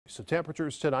So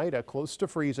temperatures tonight close to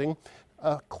freezing.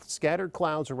 Scattered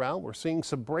clouds around. We're seeing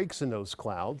some breaks in those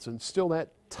clouds and still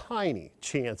that tiny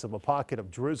chance of a pocket of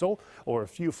drizzle or a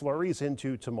few flurries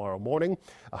into tomorrow morning.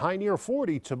 A high near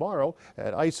 40 tomorrow.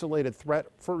 An isolated threat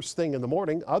first thing in the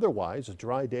morning. Otherwise, a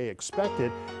dry day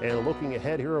expected. And looking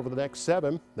ahead here over the next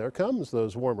 7, there comes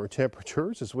those warmer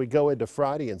temperatures as we go into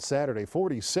Friday and Saturday.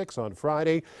 46 on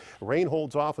Friday. Rain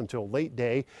holds off until late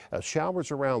day.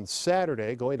 Showers around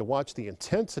Saturday. Going to watch the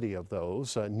intensity of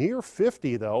those. Near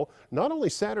 50 though. Not only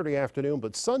Saturday afternoon,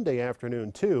 but Sunday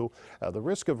afternoon too. The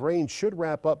risk of rain should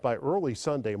wrap up by early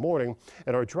Sunday morning,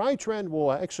 and our dry trend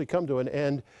will actually come to an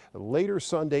end later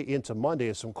Sunday into Monday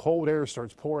as some cold air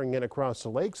starts pouring in across the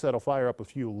lakes. That'll fire up a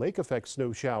few lake effect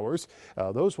snow showers.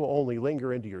 Those will only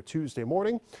linger into your Tuesday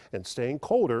morning and staying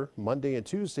colder Monday and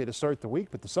Tuesday to start the week,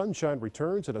 but the sunshine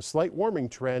returns and a slight warming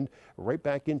trend right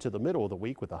back into the middle of the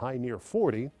week with a high near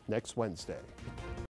 40 next Wednesday.